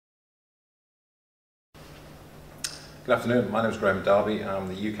Good afternoon, my name is Graeme and I'm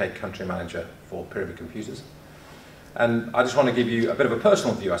the UK Country Manager for Pyramid Computers. And I just want to give you a bit of a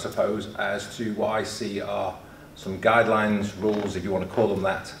personal view, I suppose, as to what I see are some guidelines, rules, if you want to call them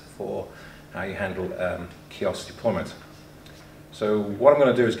that, for how you handle Kiosk deployment. So what I'm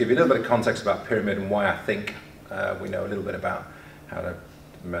going to do is give you a little bit of context about Pyramid and why I think we know a little bit about how to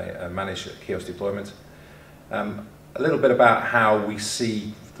manage Kiosk deployment. A little bit about how we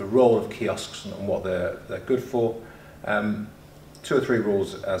see the role of kiosks and what they're good for. 2 or 3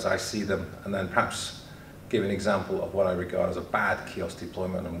 rules as I see them, and then perhaps give an example of what I regard as a bad kiosk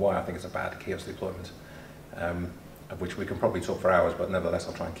deployment and why I think it's a bad kiosk deployment, of which we can probably talk for hours, but nevertheless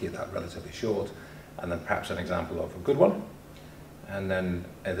I'll try and keep that relatively short, and then perhaps an example of a good one. And then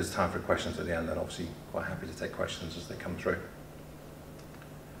if there's time for questions at the end, then obviously quite happy to take questions as they come through.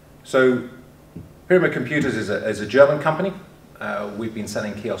 So Pyramid Computers is a German company. We've been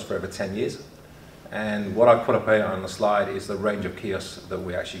selling kiosks for over 10 years. And what I've put up here on the slide is the range of kiosks that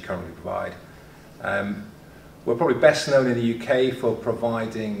we actually currently provide. We're probably best known in the UK for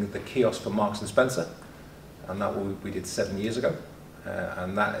providing the kiosk for Marks & Spencer, and that we did 7 years ago.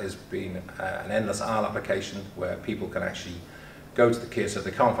 And that has been an endless aisle application where people can actually go to the kiosk if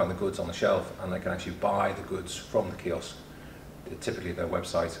they can't find the goods on the shelf, and they can actually buy the goods from the kiosk, typically their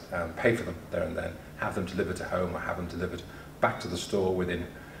website, and pay for them there and then, have them delivered to home or have them delivered back to the store within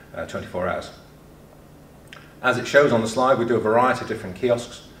 24 hours. As it shows on the slide, we do a variety of different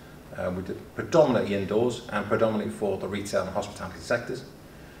kiosks. We do predominantly indoors and predominantly for the retail and hospitality sectors.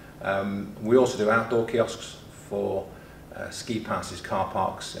 We also do outdoor kiosks for ski passes, car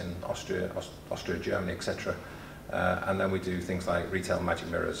parks in Austria, Germany, etc. And then we do things like retail magic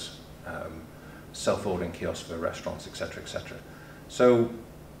mirrors, self-ordering kiosks for restaurants, etc., etc. So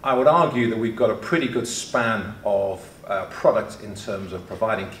I would argue that we've got a pretty good span of product in terms of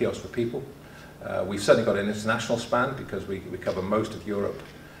providing kiosks for people. We've certainly got an international span because we cover most of Europe,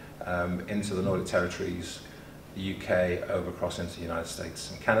 into the Nordic territories, the UK, over across into the United States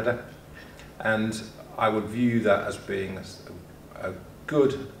and Canada. And I would view that as being a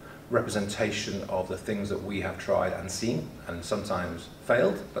good representation of the things that we have tried and seen, and sometimes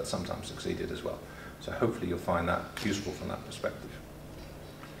failed, but sometimes succeeded as well. So hopefully you'll find that useful from that perspective.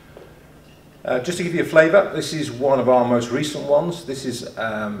 Just to give you a flavour, this is one of our most recent ones. This is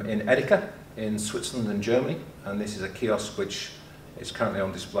in Edeka, in Switzerland and Germany, and this is a kiosk which is currently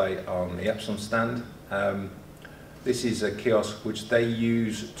on display on the Epsom stand. This is a kiosk which they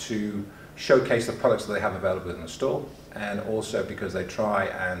use to showcase the products that they have available in the store, and also because they try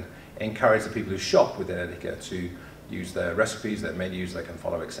and encourage the people who shop within Edeka to use their recipes, their menus they can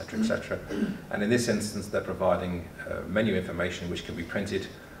follow, etc., etc. And in this instance they're providing menu information which can be printed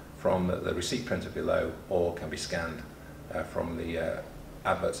from the receipt printer below, or can be scanned from the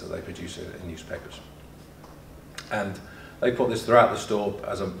adverts that they produce in newspapers. And they put this throughout the store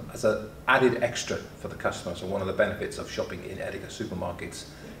as an added extra for the customer. So one of the benefits of shopping in Edeka supermarkets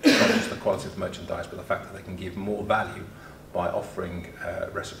is not just the quality of the merchandise, but the fact that they can give more value by offering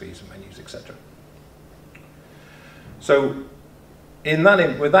recipes and menus, etc. So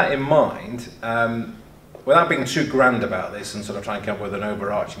with that in mind, without being too grand about this and sort of trying to come up with an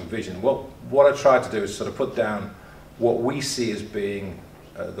overarching vision, what I tried to do is sort of put down what we see as being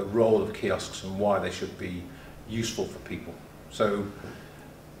the role of kiosks and why they should be useful for people. So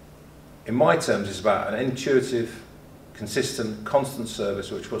in my terms, it's about an intuitive, consistent, constant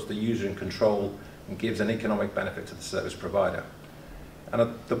service which puts the user in control and gives an economic benefit to the service provider.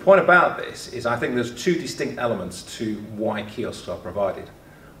 And the point about this is I think there's 2 distinct elements to why kiosks are provided.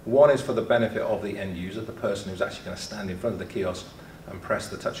 One is for the benefit of the end user, the person who's actually going to stand in front of the kiosk and press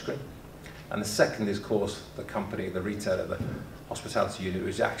the touchscreen. And the second is, of course, the company, the retailer, the hospitality unit,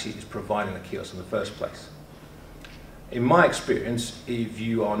 who actually is providing the kiosk in the first place. In my experience, if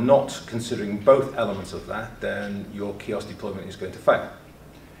you are not considering both elements of that, then your kiosk deployment is going to fail.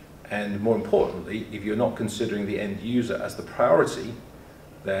 And more importantly, if you're not considering the end user as the priority,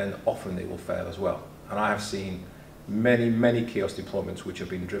 then often it will fail as well. And I have seen many, many kiosk deployments which have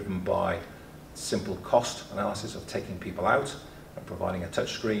been driven by simple cost analysis of taking people out and providing a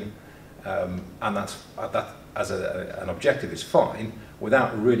touchscreen. And that as an objective is fine,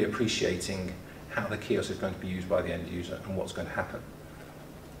 without really appreciating how the kiosk is going to be used by the end user and what's going to happen.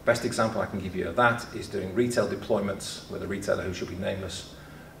 Best example I can give you of that is doing retail deployments with a retailer who should be nameless,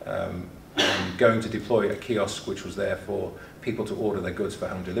 and going to deploy a kiosk which was there for people to order their goods for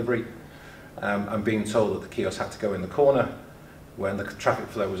home delivery, and being told that the kiosk had to go in the corner when the traffic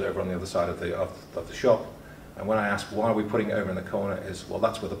flow was over on the other side of the shop. And when I asked why are we putting it over in the corner, is, well,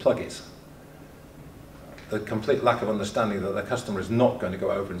 that's where the plug is. The complete lack of understanding that the customer is not going to go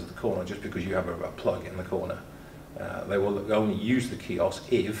over into the corner just because you have a plug in the corner. They will only use the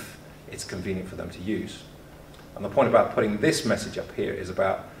kiosk if it's convenient for them to use. And the point about putting this message up here is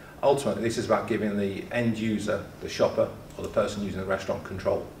about, ultimately, this is about giving the end user, the shopper, or the person using the restaurant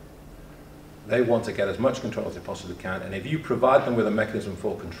control. They want to get as much control as they possibly can, and if you provide them with a mechanism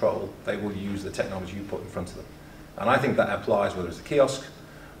for control, they will use the technology you put in front of them. And I think that applies whether it's a kiosk,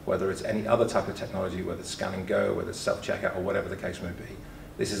 whether it's any other type of technology, whether it's scan and go, whether it's self-checkout, or whatever the case may be.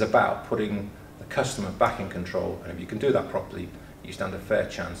 This is about putting the customer back in control, and if you can do that properly, you stand a fair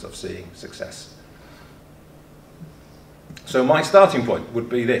chance of seeing success. So my starting point would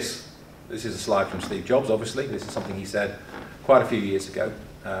be this. This is a slide from Steve Jobs, obviously. This is something he said quite a few years ago.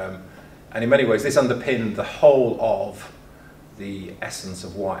 And in many ways, this underpinned the whole of the essence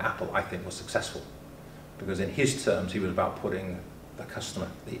of why Apple, I think, was successful. Because in his terms, he was about putting the customer,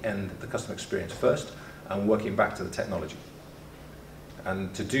 the customer experience first, and working back to the technology.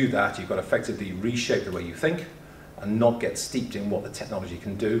 And to do that, you've got to effectively reshape the way you think, and not get steeped in what the technology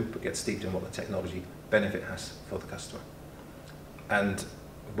can do, but get steeped in what the technology benefit has for the customer. And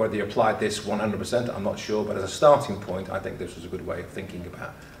whether you applied this 100%, I'm not sure, but as a starting point, I think this was a good way of thinking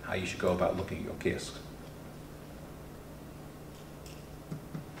about how you should go about looking at your kiosks.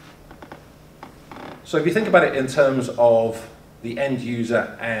 So if you think about it in terms of the end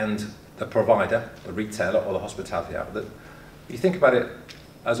user and the provider, the retailer or the hospitality outlet, if you think about it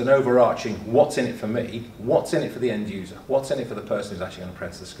as an overarching, what's in it for me, what's in it for the end user, what's in it for the person who's actually going to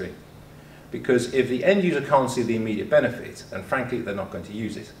press the screen. Because if the end user can't see the immediate benefit, then frankly, they're not going to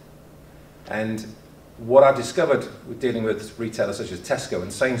use it. And what I discovered with dealing with retailers such as Tesco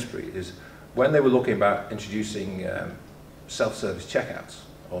and Sainsbury's is when they were looking about introducing self-service checkouts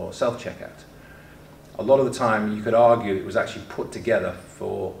or self-checkout, a lot of the time you could argue it was actually put together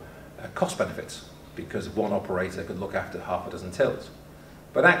for cost benefits because one operator could look after half a dozen tills.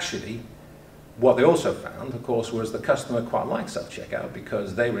 But actually, what they also found, of course, was the customer quite liked self-checkout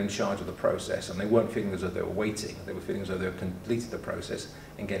because they were in charge of the process and they weren't feeling as though they were waiting. They were feeling as though they were completed the process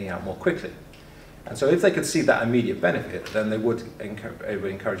and getting out more quickly. And so if they could see that immediate benefit, then they would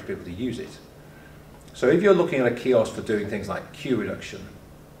encourage people to use it. So if you're looking at a kiosk for doing things like queue reduction,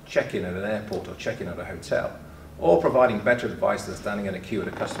 check-in at an airport or check-in at a hotel, or providing better advice than standing in a queue at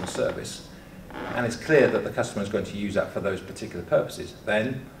a customer service, and it's clear that the customer is going to use that for those particular purposes,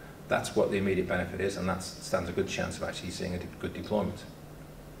 then that's what the immediate benefit is, and that stands a good chance of actually seeing a good deployment.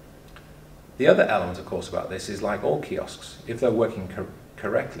 The other element, of course, about this is like all kiosks. If they're working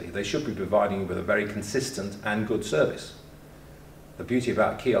correctly, they should be providing you with a very consistent and good service. The beauty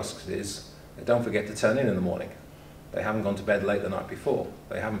about kiosks is they don't forget to turn in the morning. They haven't gone to bed late the night before.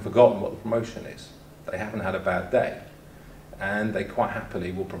 They haven't forgotten what the promotion is. They haven't had a bad day. And they quite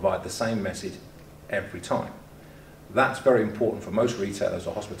happily will provide the same message every time. That's very important for most retailers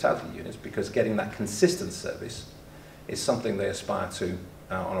or hospitality units because getting that consistent service is something they aspire to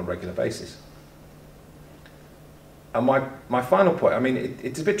on a regular basis. And my final point, I mean,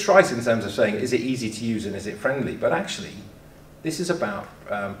 it's a bit trite in terms of saying, is it easy to use and is it friendly? But actually, this is about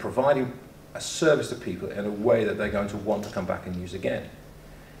providing a service to people in a way that they're going to want to come back and use again.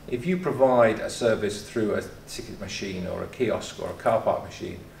 If you provide a service through a ticket machine or a kiosk or a car park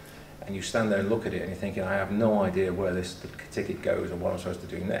machine, and you stand there and look at it and you're thinking, I have no idea where this ticket goes or what I'm supposed to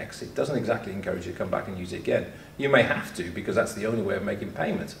do next, it doesn't exactly encourage you to come back and use it again. You may have to because that's the only way of making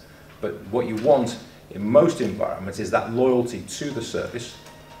payment. But what you want in most environments is that loyalty to the service,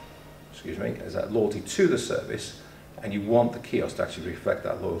 is that loyalty to the service, and you want the kiosk to actually reflect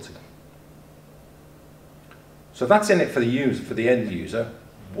that loyalty. So that's in it for the user, for the end user.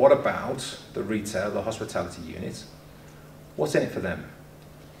 What about the retail, the hospitality unit? What's in it for them?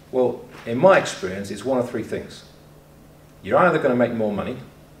 Well, in my experience, it's one of three things. You're either going to make more money,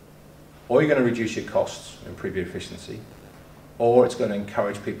 or you're going to reduce your costs, improve your efficiency, or it's going to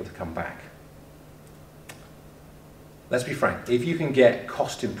encourage people to come back. Let's be frank, if you can get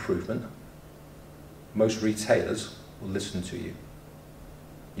cost improvement, most retailers will listen to you.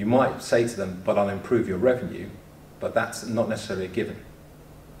 You might say to them, but I'll improve your revenue, but that's not necessarily a given.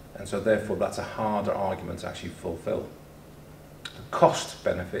 And so therefore that's a harder argument to actually fulfill. The cost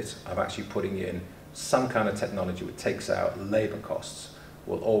benefit of actually putting in some kind of technology which takes out labour costs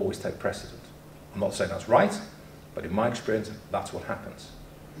will always take precedent. I'm not saying that's right, but in my experience, that's what happens.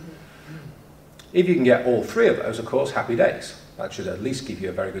 If you can get all three of those, of course, happy days. That should at least give you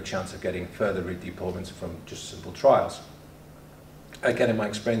a very good chance of getting further redeployments from just simple trials. Again, in my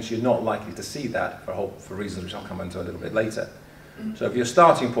experience, you're not likely to see that for reasons which I'll come into a little bit later. So if your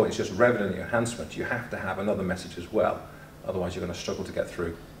starting point is just revenue enhancement, you have to have another message as well. Otherwise, you're going to struggle to get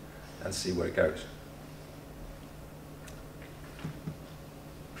through and see where it goes.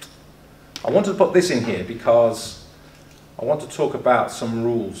 I wanted to put this in here because I want to talk about some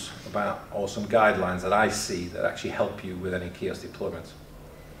rules or some guidelines that I see that actually help you with any kiosk deployment.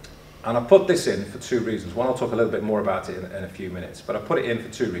 And I put this in for two reasons. One, I'll talk a little bit more about it in a few minutes, but I put it in for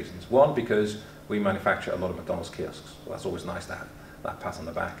two reasons. One, because we manufacture a lot of McDonald's kiosks. So that's always nice to have that pat on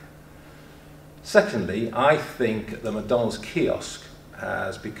the back. Secondly, I think the McDonald's kiosk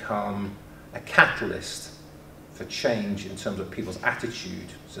has become a catalyst for change in terms of people's attitude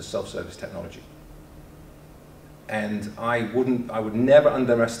to self-service technology. And I would never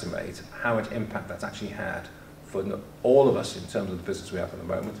underestimate how much impact that's actually had for all of us in terms of the business we have at the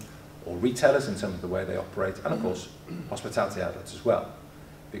moment, or retailers in terms of the way they operate, and of course, hospitality outlets as well.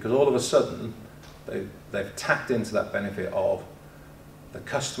 Because all of a sudden, they've tapped into that benefit of the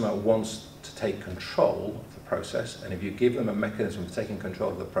customer wants to take control of the process, and if you give them a mechanism for taking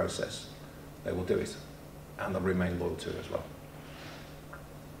control of the process, they will do it, and they'll remain loyal to it as well.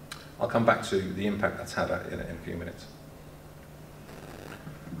 I'll come back to the impact that's had in a few minutes.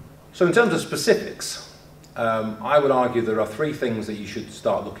 So in terms of specifics, I would argue there are three things that you should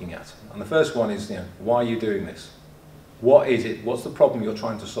start looking at. And the first one is, why are you doing this? What is it? What's the problem you're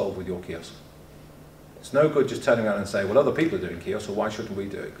trying to solve with your kiosk? It's no good just turning around and saying, well, other people are doing kiosks, so why shouldn't we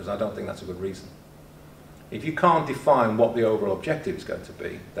do it? Because I don't think that's a good reason. If you can't define what the overall objective is going to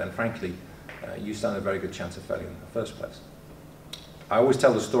be, then frankly, you stand a very good chance of failing in the first place. I always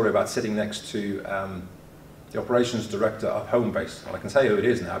tell the story about sitting next to the operations director of Homebase. Well, I can tell you who it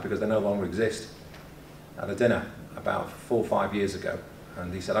is now because they no longer exist. At a dinner about 4 or 5 years ago.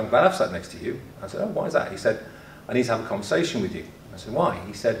 And he said, I'm glad I've sat next to you. I said, oh, why is that? He said, I need to have a conversation with you. I said, why?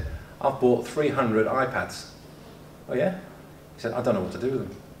 He said, I've bought 300 iPads. Oh yeah? He said, I don't know what to do with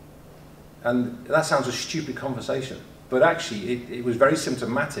them. And that sounds a stupid conversation. But actually, it was very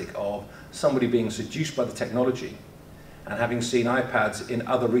symptomatic of somebody being seduced by the technology and having seen iPads in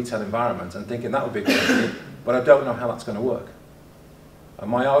other retail environments and thinking that would be a good idea, but I don't know how that's going to work. And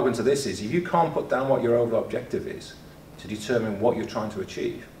my argument to this is, if you can't put down what your overall objective is to determine what you're trying to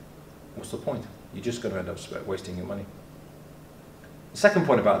achieve, what's the point? You're just going to end up wasting your money. The second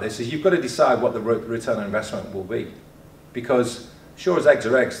point about this is you've got to decide what the return on investment will be. Because sure as eggs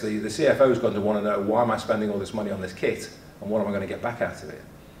are eggs, the CFO is going to want to know, why am I spending all this money on this kit and what am I going to get back out of it?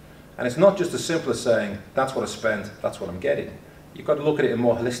 And it's not just as simple as saying, that's what I spent, that's what I'm getting. You've got to look at it in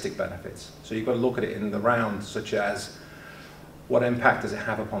more holistic benefits. So you've got to look at it in the round, such as, what impact does it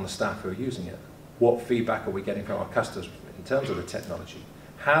have upon the staff who are using it? What feedback are we getting from our customers in terms of the technology?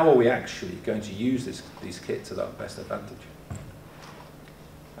 How are we actually going to use these kits to their best advantage?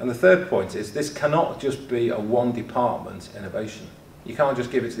 And the third point is, this cannot just be a one department innovation. You can't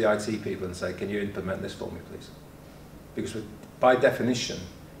just give it to the IT people and say, can you implement this for me, please? Because by definition,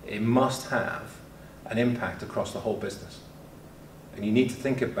 it must have an impact across the whole business. And you need to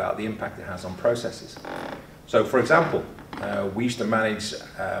think about the impact it has on processes. So for example, we used to manage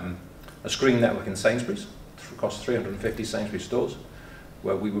a screen network in Sainsbury's across 350 Sainsbury's stores,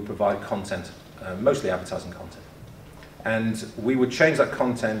 where we would provide content, mostly advertising content. And we would change that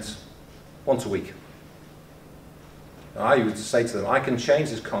content once a week. Now, I would say to them, I can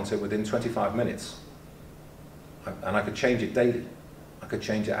change this content within 25 minutes. And I could change it daily. I could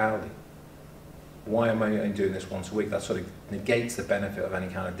change it hourly. Why am I only doing this once a week? That sort of negates the benefit of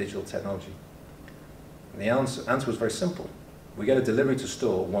any kind of digital technology. And the answer was very simple. We get a delivery to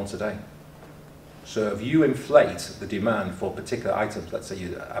store once a day. So if you inflate the demand for particular items, let's say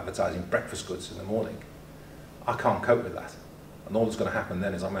you're advertising breakfast goods in the morning, I can't cope with that. And all that's going to happen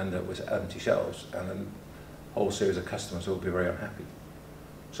then is I'm going to end up with empty shelves and a whole series of customers who will be very unhappy.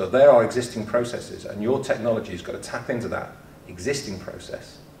 So there are existing processes, and your technology has got to tap into that existing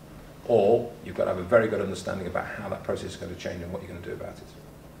process, or you've got to have a very good understanding about how that process is going to change and what you're going to do about it.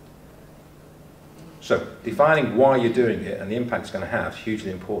 So defining why you're doing it and the impact it's going to have is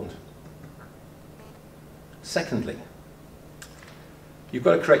hugely important. Secondly, you've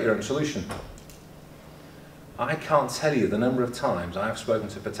got to create your own solution. I can't tell you the number of times I have spoken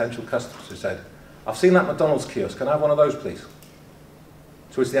to potential customers who said, I've seen that McDonald's kiosk, can I have one of those please?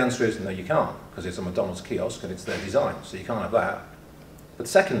 To which the answer is, no you can't, because it's a McDonald's kiosk and it's their design, so you can't have that. But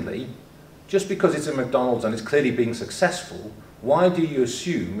secondly, just because it's a McDonald's and it's clearly being successful, why do you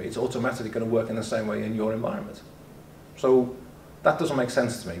assume it's automatically going to work in the same way in your environment? So that doesn't make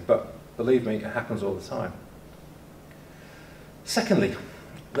sense to me, but believe me, it happens all the time. Secondly,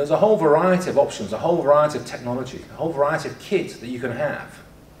 there's a whole variety of options, a whole variety of technology, a whole variety of kit that you can have.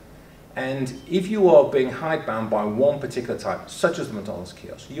 And if you are being hidebound by one particular type, such as the McDonald's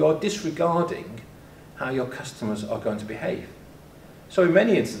kiosk, you are disregarding how your customers are going to behave. So in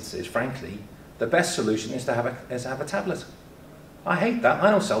many instances, frankly, the best solution is to have a tablet. I hate that.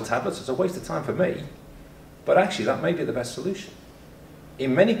 I don't sell tablets. It's a waste of time for me. But actually, that may be the best solution.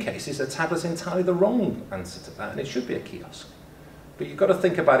 In many cases, a tablet's entirely the wrong answer to that, and it should be a kiosk. But you've got to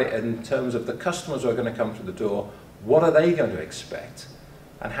think about it in terms of the customers who are going to come through the door. What are they going to expect?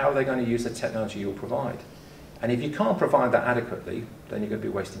 And how are they going to use the technology you'll provide? And if you can't provide that adequately, then you're going to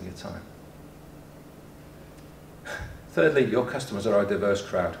be wasting your time. Thirdly, your customers are a diverse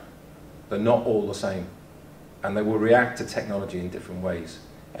crowd. They're not all the same. And they will react to technology in different ways.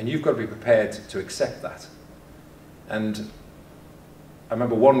 And you've got to be prepared to accept that. And I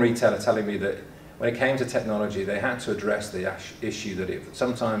remember one retailer telling me that when it came to technology, they had to address the issue that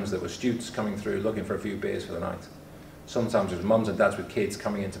sometimes there were students coming through looking for a few beers for the night. Sometimes it was mums and dads with kids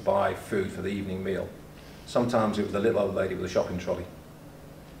coming in to buy food for the evening meal. Sometimes it was the little old lady with a shopping trolley.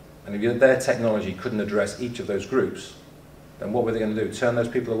 And if their technology couldn't address each of those groups, then what were they going to do? Turn those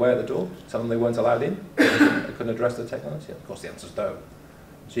people away at the door? Tell them they weren't allowed in? They couldn't address the technology? Of course the answer is no.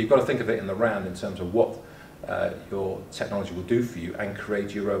 So you've got to think of it in the round in terms of what your technology will do for you and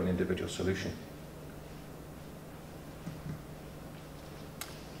create your own individual solution.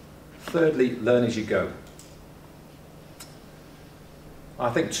 Thirdly, learn as you go. I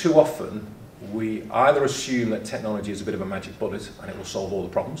think too often we either assume that technology is a bit of a magic bullet and it will solve all the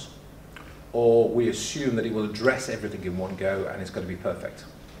problems, or we assume that it will address everything in one go and it's going to be perfect.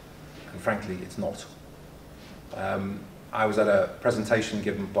 And frankly, it's not. I was at a presentation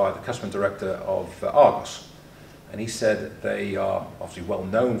given by the customer director of Argos, and he said they are obviously well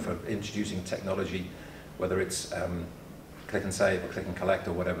known for introducing technology, whether it's click and save or click and collect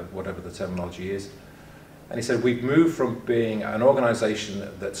or whatever the terminology is. And he said, we've moved from being an organization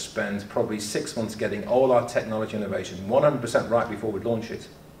that spends probably 6 months getting all our technology innovation 100% right before we launch it,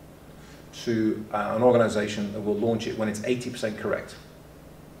 to an organization that will launch it when it's 80% correct.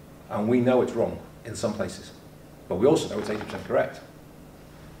 And we know it's wrong in some places, but we also know it's 80% correct.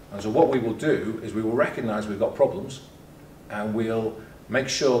 And so what we will do is we will recognize we've got problems, and we'll make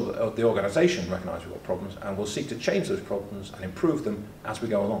sure that the organization recognizes we've got problems, and we'll seek to change those problems and improve them as we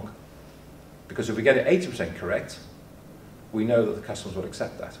go along. Because if we get it 80% correct, we know that the customers will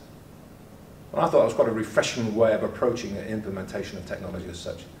accept that. And I thought that was quite a refreshing way of approaching the implementation of technology as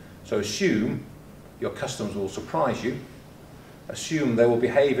such. So assume your customers will surprise you, assume they will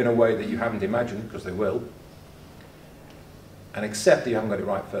behave in a way that you haven't imagined, because they will, and accept that you haven't got it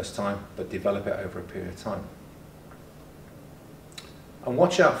right first time, but develop it over a period of time. And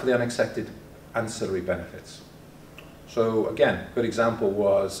watch out for the unexpected ancillary benefits. So again, a good example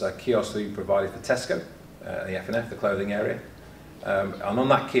was a kiosk that we provided for Tesco, the F&F, the clothing area. And on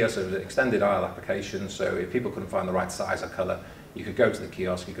that kiosk, there was an extended aisle application, so if people couldn't find the right size or colour, you could go to the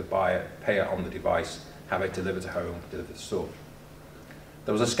kiosk, you could buy it, pay it on the device, have it delivered to home, delivered to store.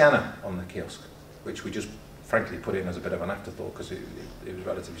 There was a scanner on the kiosk, which we just frankly put in as a bit of an afterthought because it was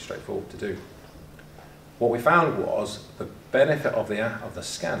relatively straightforward to do. What we found was the benefit of the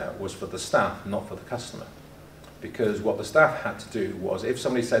scanner was for the staff, not for the customer. Because what the staff had to do was, if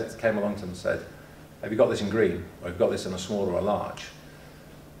somebody came along to them and said, have you got this in green, or have you got this in a small or a large,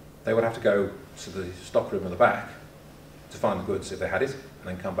 they would have to go to the stock room at the back to find the goods if they had it, and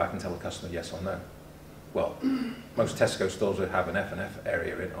then come back and tell the customer yes or no. Well, most Tesco stores that have an F&F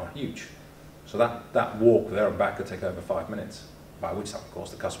area in are huge. So that walk there and back could take over 5 minutes, by which time, of course,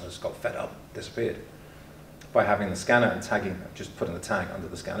 the customers got fed up, disappeared. By having the scanner and tagging, just putting the tag under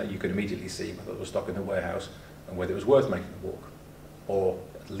the scanner, you could immediately see whether it was stock in the warehouse and whether it was worth making the walk. Or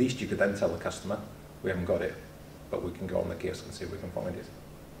at least you could then tell the customer, we haven't got it, but we can go on the kiosk and see if we can find it.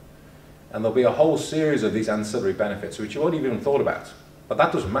 And there'll be a whole series of these ancillary benefits which you won't even thought about. But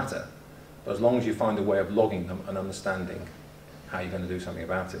that doesn't matter, as long as you find a way of logging them and understanding how you're going to do something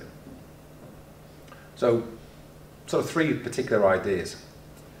about it. So, sort of 3 particular ideas.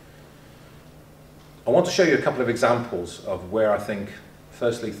 I want to show you a couple of examples of where I think,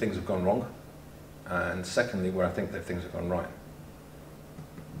 firstly, things have gone wrong, and secondly, where I think that things have gone right.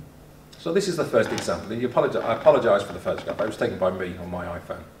 So this is the first example. I apologise for the photograph. It was taken by me on my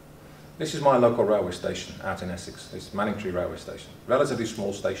iPhone. This is my local railway station out in Essex. This is Manningtree railway station. Relatively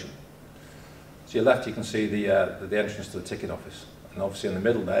small station. To your left you can see the entrance to the ticket office. And obviously in the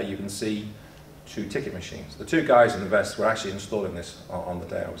middle there you can see 2 ticket machines. The 2 guys in the vest were actually installing this on the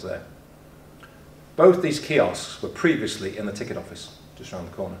day I was there. Both these kiosks were previously in the ticket office, just around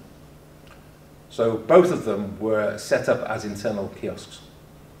the corner. So both of them were set up as internal kiosks,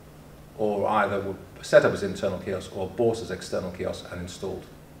 or either were set up as internal kiosks or bought as external kiosks and installed.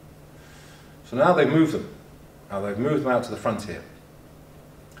 So now they've moved them. Now they've moved them out to the front here.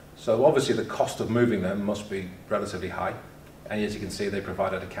 So obviously the cost of moving them must be relatively high, and as you can see they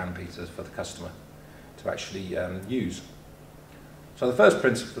provided a canopy for the customer to actually use. So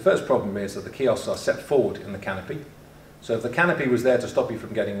the first problem is that the kiosks are set forward in the canopy. So if the canopy was there to stop you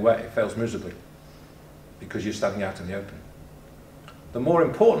from getting wet, it fails miserably because you're standing out in the open. The more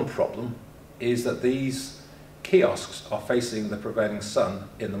important problem is that these kiosks are facing the prevailing sun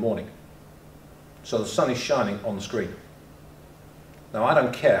in the morning. So the sun is shining on the screen. Now I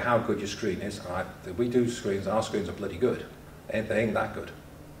don't care how good your screen is. We do screens, and our screens are bloody good. They ain't that good.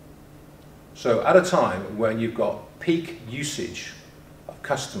 So at a time when you've got peak usage of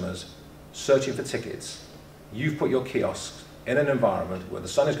customers searching for tickets, you've put your kiosks in an environment where the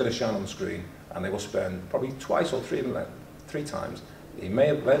sun is going to shine on the screen, and they will spend probably twice or three times the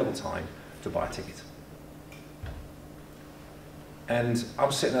available time to buy a ticket. And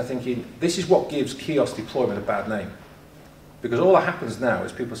I'm sitting there thinking, this is what gives kiosk deployment a bad name. Because all that happens now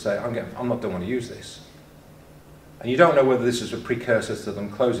is people say, don't want to use this. And you don't know whether this is a precursor to them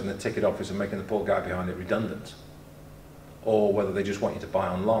closing the ticket office and making the poor guy behind it redundant, or whether they just want you to buy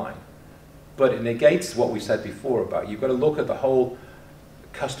online. But it negates what we said before about you've got to look at the whole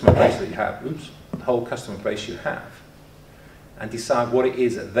customer base that you have, the whole customer base you have, and decide what it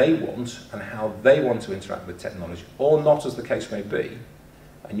is that they want and how they want to interact with technology, or not, as the case may be.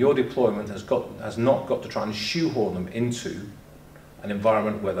 And your deployment has not got to try and shoehorn them into an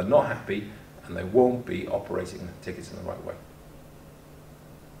environment where they're not happy and they won't be operating tickets in the right way.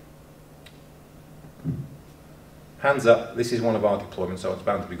 Hands up, this is one of our deployments, so it's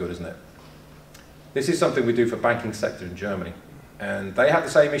bound to be good, isn't it? This is something we do for banking sector in Germany. And they have the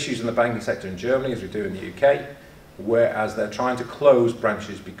same issues in the banking sector in Germany as we do in the UK, whereas they're trying to close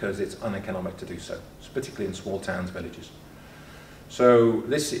branches because it's uneconomic to do so, particularly in small towns, villages. So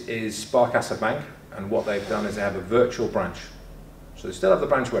this is Sparkasse Bank, and what they've done is they have a virtual branch. So they still have the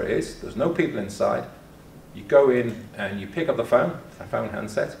branch where it is, there's no people inside. You go in and you pick up the phone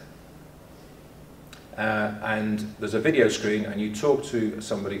handset, and there's a video screen, and you talk to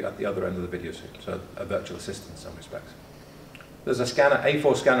somebody at the other end of the video screen, so a virtual assistant in some respects. There's a scanner,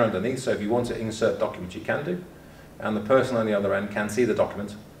 A4 scanner underneath, so if you want to insert documents you can do, and the person on the other end can see the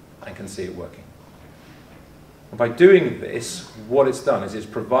document and can see it working. And by doing this, what it's done is it's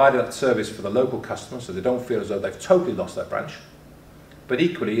provided that service for the local customers so they don't feel as though they've totally lost their branch, but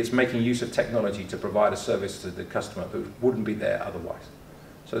equally it's making use of technology to provide a service to the customer that wouldn't be there otherwise.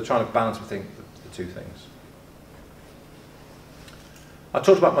 So they're trying to balance between the two things. I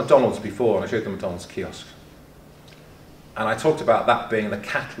talked about McDonald's before, and I showed the McDonald's kiosk. And I talked about that being the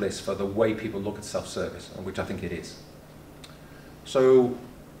catalyst for the way people look at self-service, which I think it is. So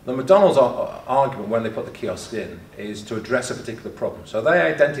the McDonald's argument when they put the kiosks in is to address a particular problem. So they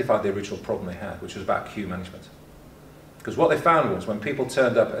identified the original problem they had, which was about queue management. Because what they found was when people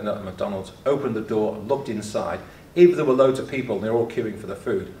turned up at McDonald's, opened the door, looked inside, even if there were loads of people and they were all queuing for the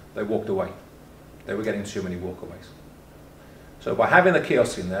food, they walked away. They were getting too many walkaways. So by having the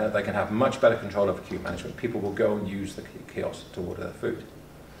kiosks in there, they can have much better control over queue management. People will go and use the kiosk to order their food.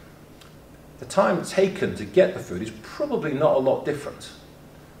 The time taken to get the food is probably not a lot different.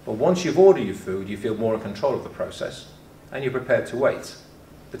 But once you've ordered your food, you feel more in control of the process, and you're prepared to wait.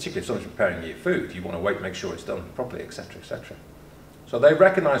 Particularly if someone's preparing your food, you want to wait, make sure it's done properly, etc., etc. So they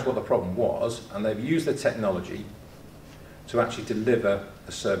recognized what the problem was, and they've used the technology to actually deliver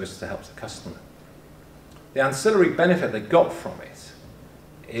a service to help the customer. The ancillary benefit they got from it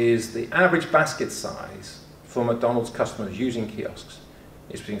is the average basket size for McDonald's customers using kiosks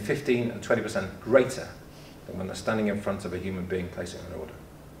is between 15 and 20% greater than when they're standing in front of a human being placing an order.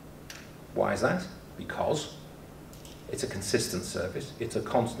 Why is that? Because it's a consistent service, it's a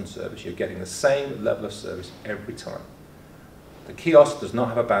constant service, you're getting the same level of service every time. The kiosk does not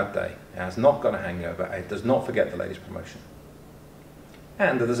have a bad day, it has not got a hangover, it does not forget the latest promotion.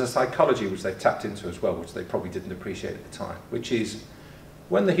 And there's a psychology which they've tapped into as well, which they probably didn't appreciate at the time, which is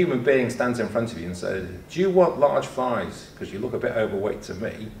when the human being stands in front of you and says, do you want large fries? Because you look a bit overweight to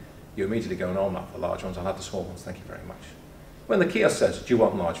me, you immediately go, no, I'm not for large ones, I'll have the small ones, thank you very much. When the kiosk says, do you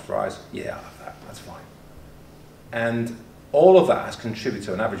want large fries? Yeah, I'll have that, that's fine. And all of that has contributed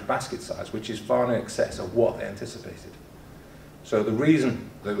to an average basket size, which is far in excess of what they anticipated. So the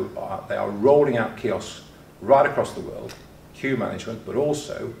reason they are rolling out kiosks right across the world, queue management, but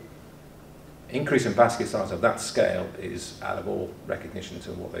also increase in basket size of that scale is out of all recognition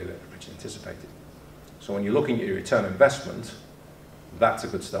to what they originally anticipated. So when you're looking at your return on investment, that's a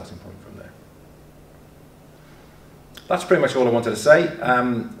good starting point from there. That's pretty much all I wanted to say.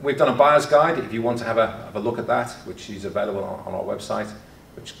 We've done a buyer's guide if you want to have a look at that, which is available on our website,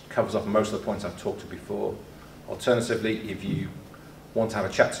 which covers off most of the points I've talked to before. Alternatively, if you want to have a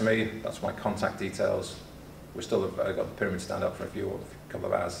chat to me, that's my contact details. We've still got the pyramid stand up for a couple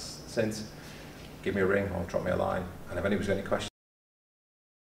of hours since. Give me a ring or drop me a line. And if anybody's got any questions,